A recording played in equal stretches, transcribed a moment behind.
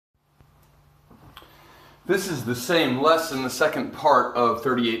This is the same lesson, the second part of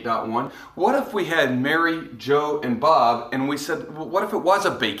 38.1. What if we had Mary, Joe, and Bob, and we said, well, what if it was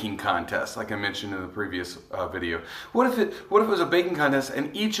a baking contest, like I mentioned in the previous video? What if it was a baking contest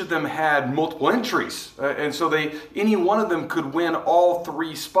and each of them had multiple entries, and so any one of them could win all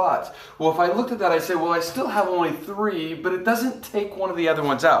 3 spots? Well, if I looked at that, I'd say, well, I still have only 3, but it doesn't take one of the other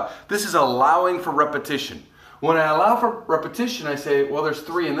ones out. This is allowing for repetition. When I allow for repetition, I say, well, there's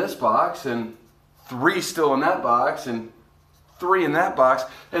 3 in this box, and 3 still in that box, and 3 in that box.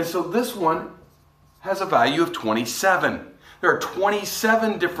 And so this one has a value of 27. There are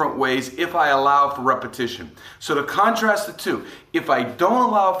 27 different ways if I allow for repetition. So to contrast the two, if I don't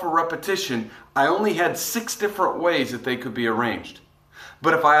allow for repetition, I only had 6 different ways that they could be arranged.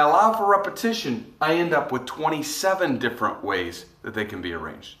 But if I allow for repetition, I end up with 27 different ways that they can be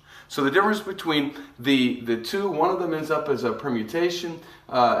arranged. So the difference between the two, one of them ends up as a permutation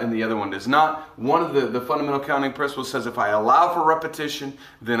and the other one does not. One of the fundamental counting principles says if I allow for repetition,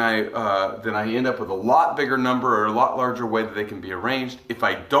 then I end up with a lot bigger number or a lot larger way that they can be arranged. If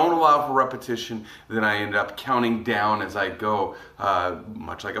I don't allow for repetition, then I end up counting down as I go,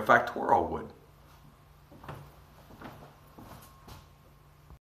 much like a factorial would.